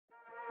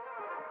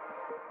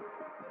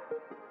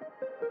Good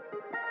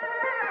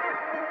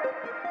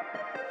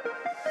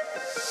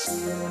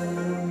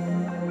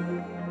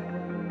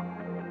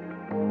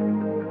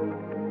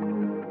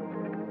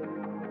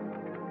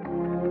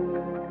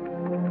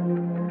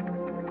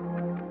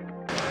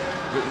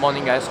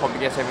morning guys, hope you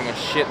guys are having a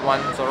shit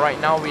one. So right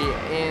now we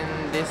in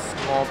this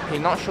small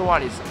pin, not sure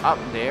what is up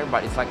there,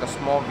 but it's like a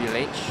small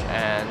village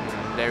and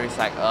there is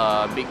like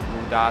a big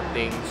Buddha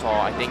thing, so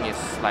I think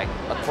it's like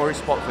a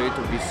tourist spot for you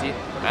to visit,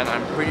 and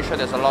I'm pretty sure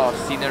there's a lot of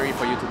scenery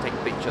for you to take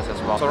pictures as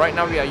well. So right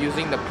now we are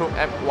using the Klook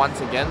app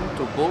once again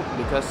to book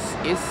because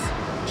it's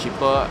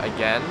cheaper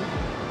again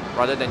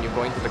rather than you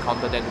going to the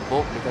counter then to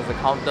book, because the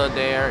counter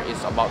there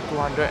is about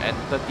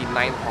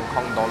 239 Hong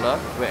Kong dollar,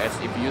 whereas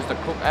if you use the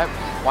Klook app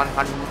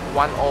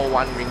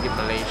 101 ringgit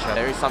Malaysia.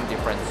 There is some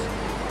difference.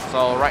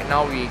 So right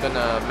now we're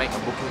gonna make a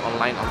booking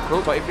online on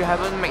Klook. So if you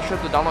haven't, make sure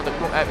to download the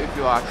Klook app if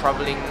you are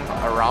traveling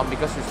around,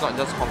 because it's not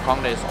just Hong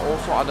Kong, there's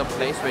also other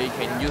places where you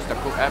can use the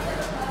Klook app.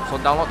 So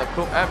download the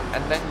Klook app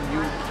and then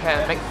you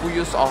can make full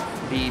use of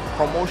the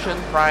promotion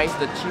price,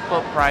 the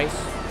cheaper price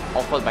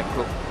offered by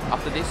Klook.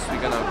 After this,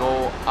 we're gonna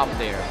go up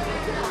there.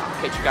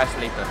 Catch you guys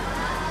later.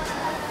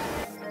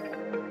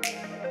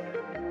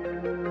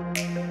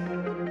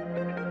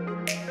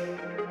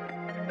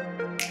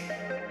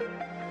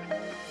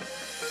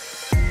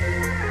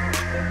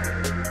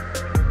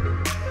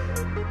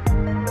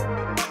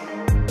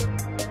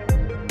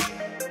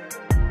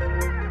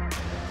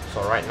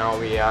 So right now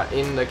we are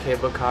in the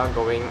cable car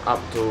going up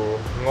to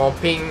Ngong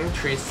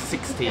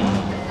 360.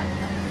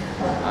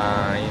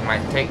 It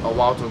might take a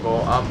while to go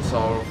up,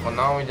 so for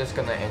now we're just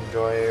gonna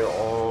enjoy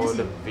all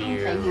the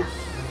views.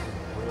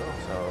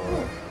 So,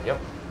 yep.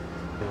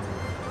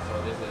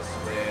 So this is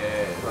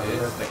where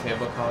it is, the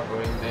cable car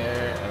going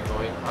there and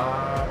going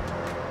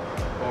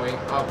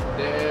up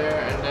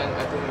there, and then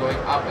I think going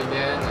up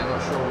again. I'm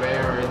not sure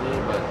where already,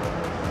 but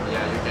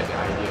yeah, you get the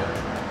idea.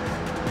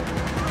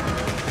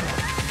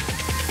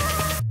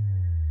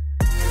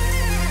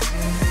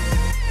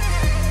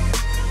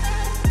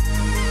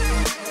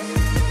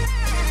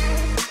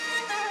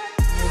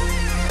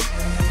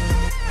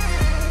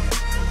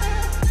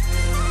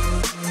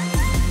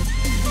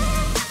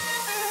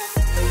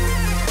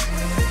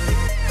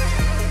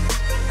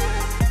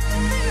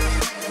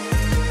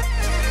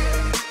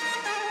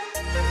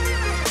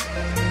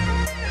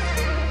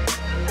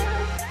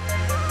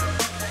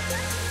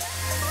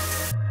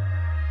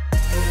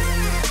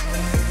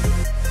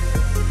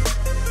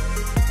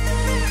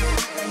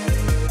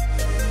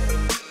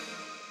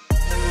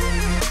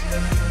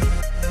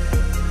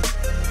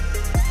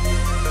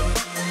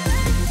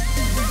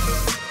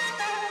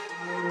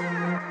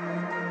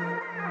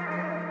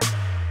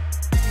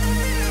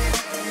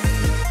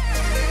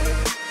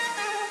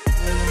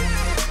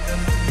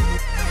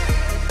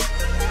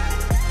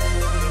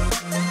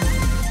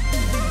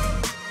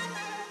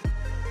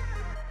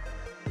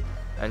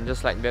 And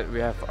just like that, we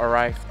have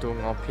arrived to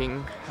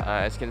Ngong.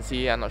 As you can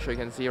see, I'm not sure you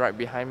can see, right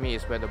behind me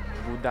is where the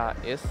Buddha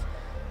is.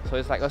 So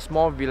it's like a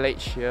small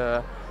village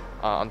here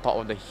on top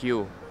of the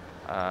hill.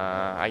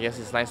 I guess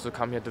it's nice to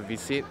come here to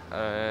visit.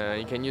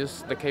 You can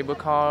use the cable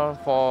car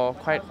for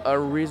quite a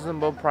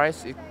reasonable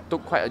price. It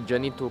took quite a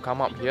journey to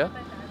come up here,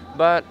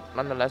 but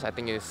nonetheless, I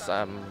think it's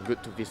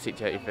good to visit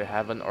here if you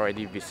haven't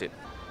already visited.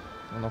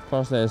 And of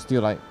course, there's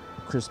still like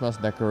Christmas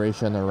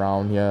decoration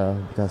around here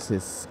because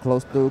it's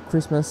close to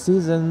Christmas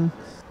season.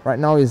 Right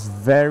now it's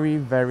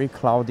very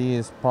cloudy.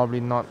 It's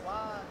probably not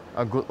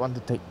a good one to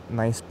take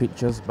nice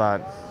pictures,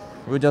 but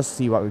we'll just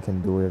see what we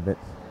can do with it.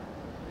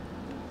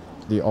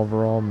 The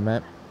overall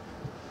map.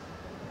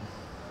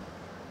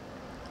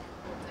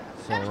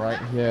 So right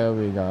here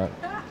we got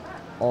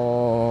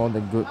all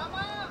the good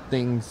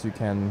things you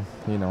can,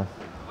 you know,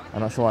 I'm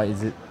not sure what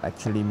it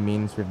actually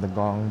means with the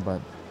gong,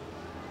 but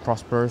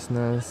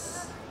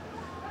prosperousness.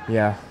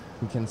 Yeah,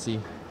 you can see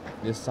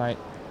this side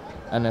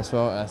and as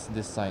well as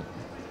this side.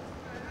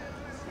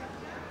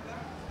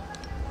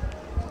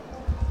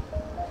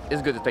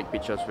 It's good to take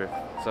pictures with,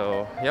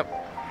 so yep.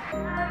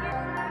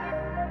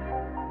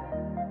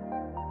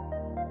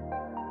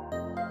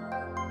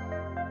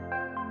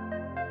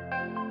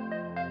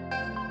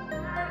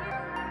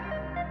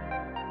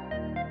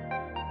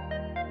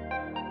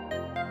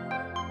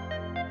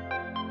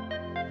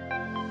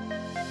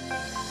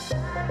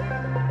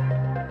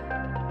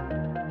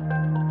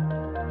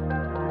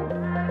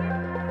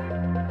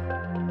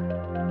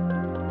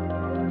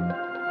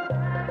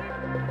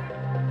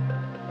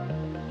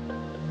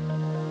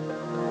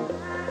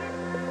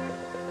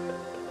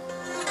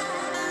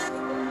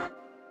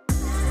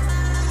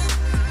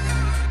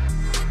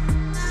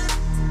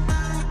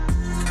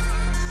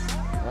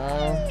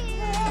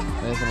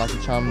 There's a lucky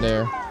charm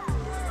there.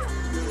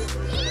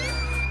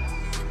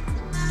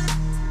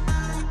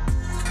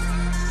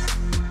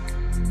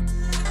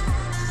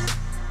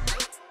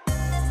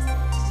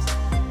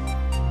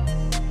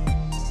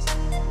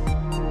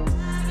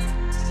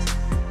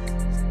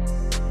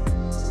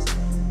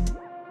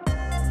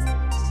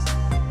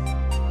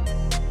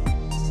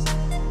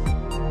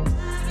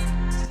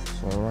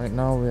 So right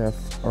now we have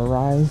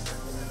arrived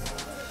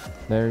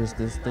There is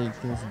this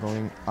staircase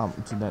going up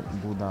to that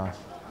Buddha.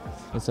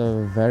 It's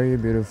a very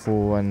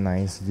beautiful and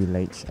nice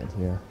village at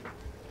here.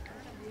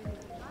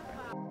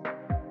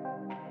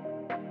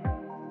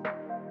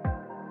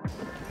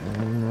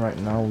 And right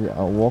now we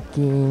are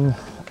walking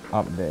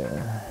up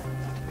there.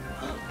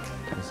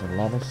 There's a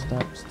lot of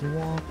steps to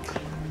walk.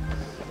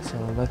 So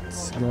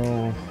let's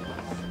go.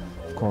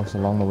 Of course,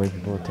 along the way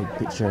people take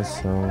pictures,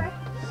 so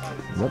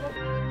yep.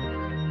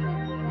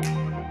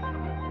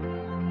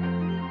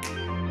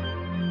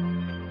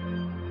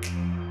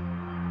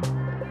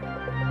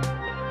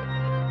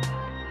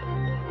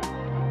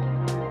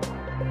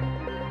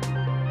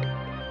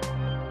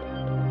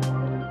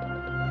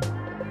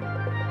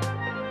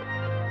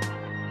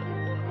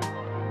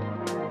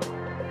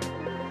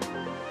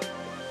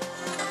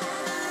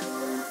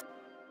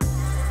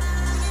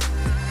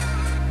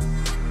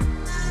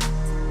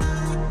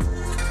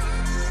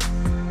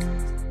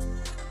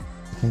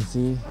 You can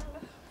see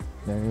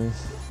there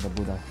is the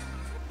Buddha,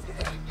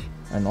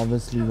 and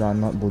obviously we are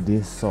not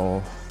Buddhists,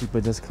 so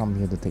people just come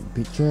here to take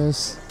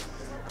pictures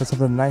because of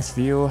the nice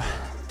view,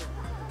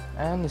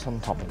 and it's on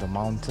top of the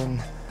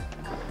mountain,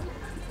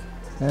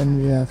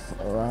 and we have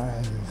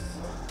arrived.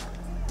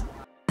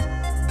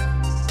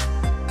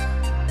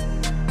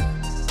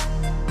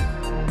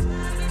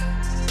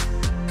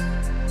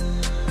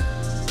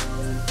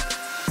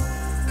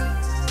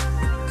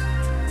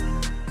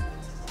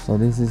 So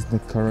this is the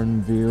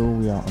current view.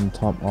 We are on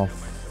top of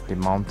the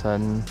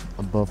mountain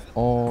above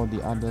all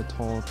the other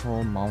tall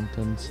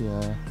mountains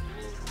here,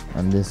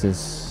 and this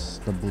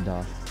is the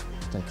Buddha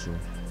statue.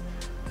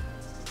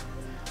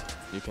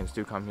 You can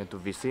still come here to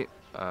visit.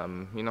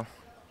 You know,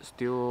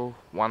 still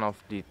one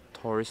of the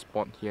tourist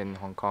spot here in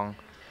Hong Kong,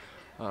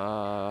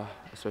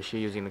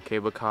 especially using the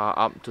cable car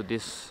up to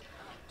this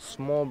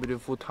small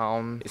beautiful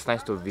town. It's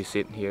nice to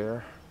visit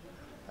here.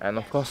 And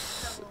of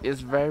course,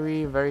 it's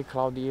very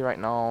cloudy right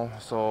now,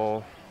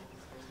 so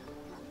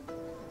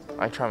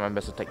I try my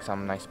best to take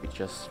some nice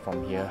pictures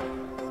from here.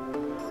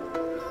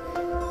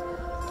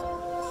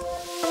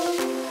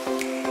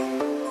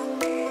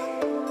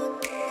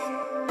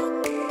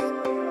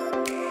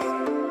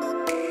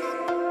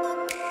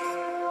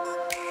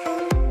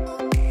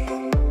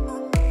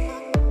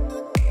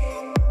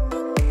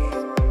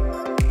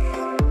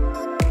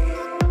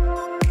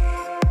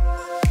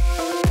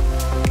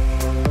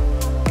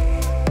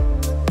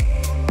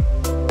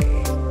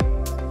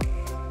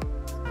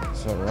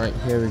 So right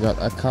here we got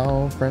a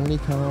cow, friendly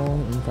cow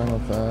in front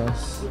of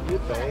us,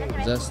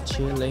 just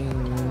chilling.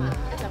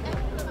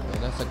 So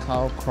that's a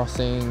cow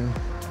crossing.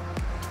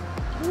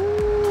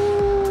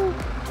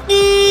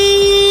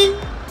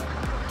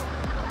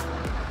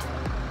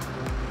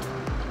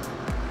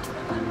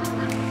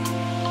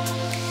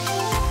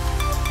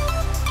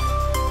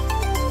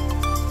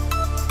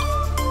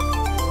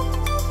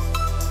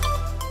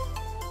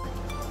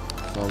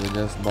 So we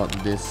just bought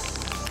this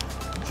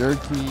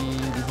jerky,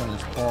 this one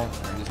is pork,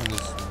 and this one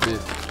is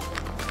beef.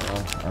 So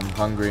I'm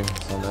hungry,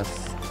 so let's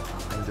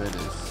enjoy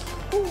this.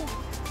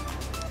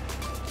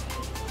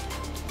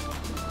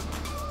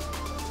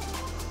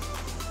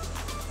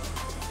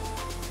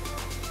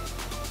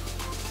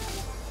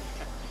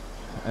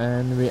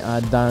 And we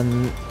are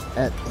done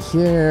at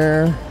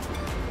here.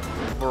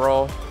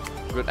 Overall,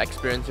 good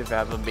experience if you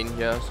haven't been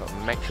here, so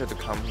make sure to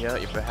come here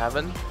if you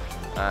haven't.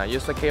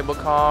 Use the cable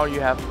car, you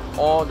have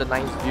all the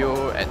nice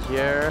view at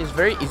here. It's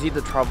very easy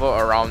to travel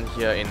around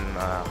here in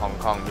Hong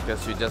Kong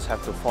because you just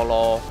have to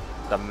follow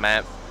the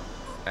map,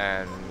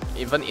 and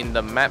even in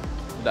the map,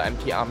 the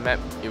MTR map,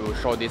 it will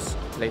show this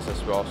place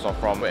as well. So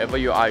from wherever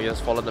you are, you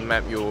just follow the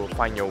map, you'll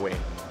find your way.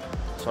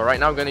 So right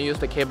now I'm gonna use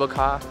the cable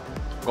car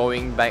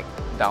going back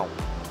down.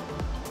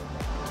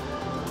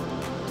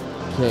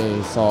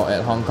 Okay, so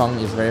at Hong Kong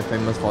is very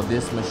famous for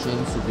this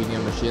machine, souvenir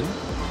machine.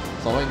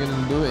 So what you're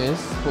going to do is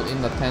put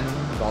in the $10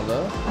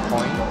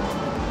 coin,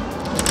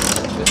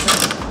 and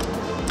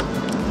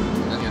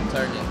then you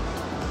turn it.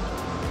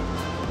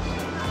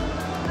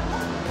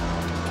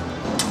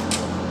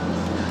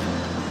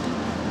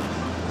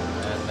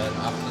 And then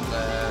after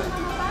that,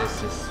 this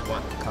is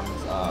what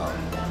comes up.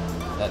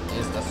 That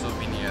is the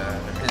souvenir.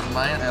 This is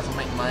mine, I also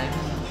make mine.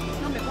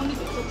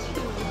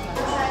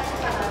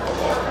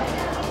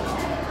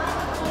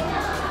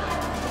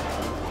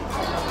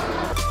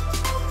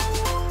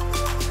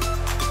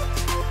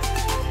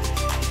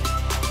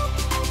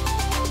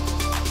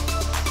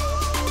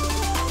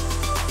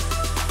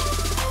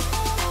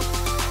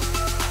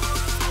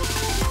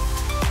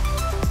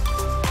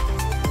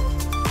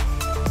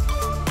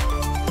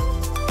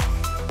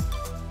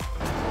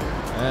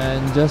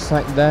 And just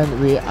like that,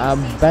 we are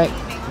back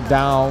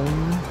down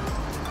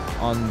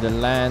on the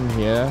land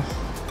here.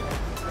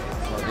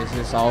 So this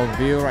is our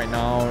view right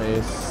now.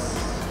 It's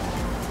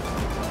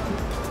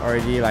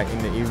already like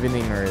in the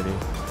evening already.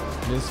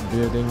 This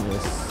building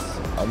is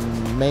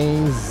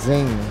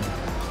amazing.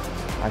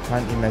 I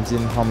can't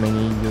imagine how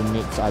many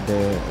units are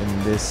there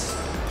in this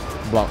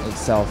block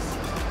itself.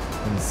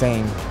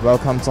 Insane.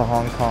 Welcome to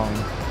Hong Kong.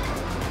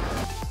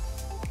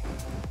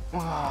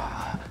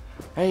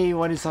 Hey,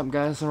 what is up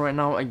guys? So right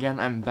now again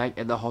I'm back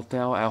at the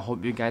hotel. I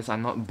hope you guys are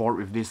not bored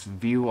with this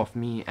view of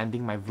me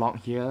ending my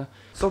vlog here.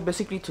 So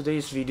basically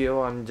today's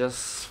video I'm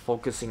just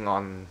focusing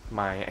on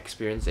my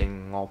experience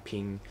in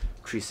Ngong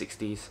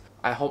 360s.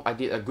 I hope I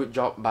did a good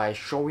job by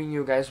showing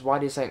you guys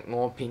what is at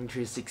Ngong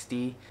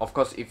 360. Of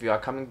course, if you are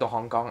coming to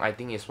Hong Kong, I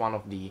think it's one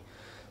of the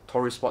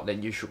tourist spot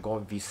that you should go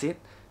visit.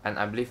 And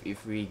I believe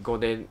if we go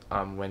there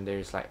when there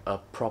is like a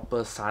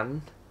proper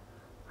sun,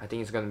 I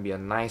think it's gonna be a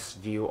nice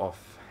view of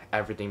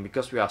everything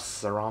because we are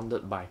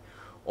surrounded by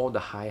all the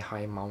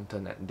high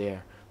mountain at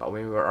there. But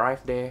when we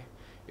arrived there,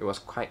 it was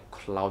quite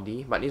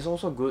cloudy, but it's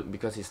also good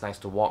because it's nice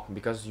to walk,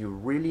 because you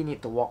really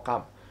need to walk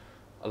up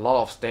a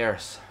lot of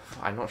stairs.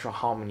 I'm not sure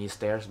how many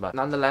stairs, but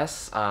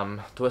nonetheless,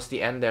 towards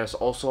the end there's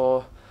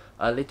also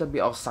a little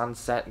bit of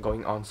sunset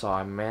going on, so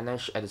I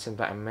managed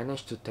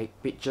to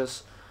take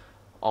pictures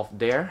of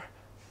there.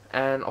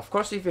 And of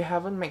course, if you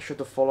haven't, make sure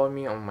to follow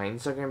me on my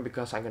Instagram,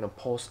 because I'm gonna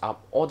post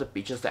up all the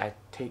pictures that I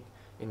take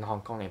in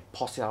Hong Kong and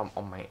post it up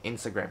on my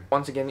Instagram.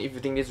 Once again, if you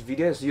think this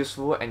video is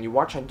useful and you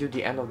watch until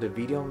the end of the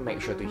video, make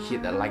sure to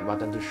hit that like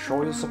button to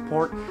show your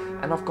support,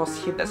 and of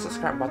course hit that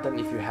subscribe button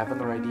if you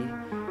haven't already,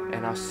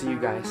 and I'll see you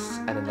guys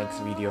at the next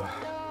video.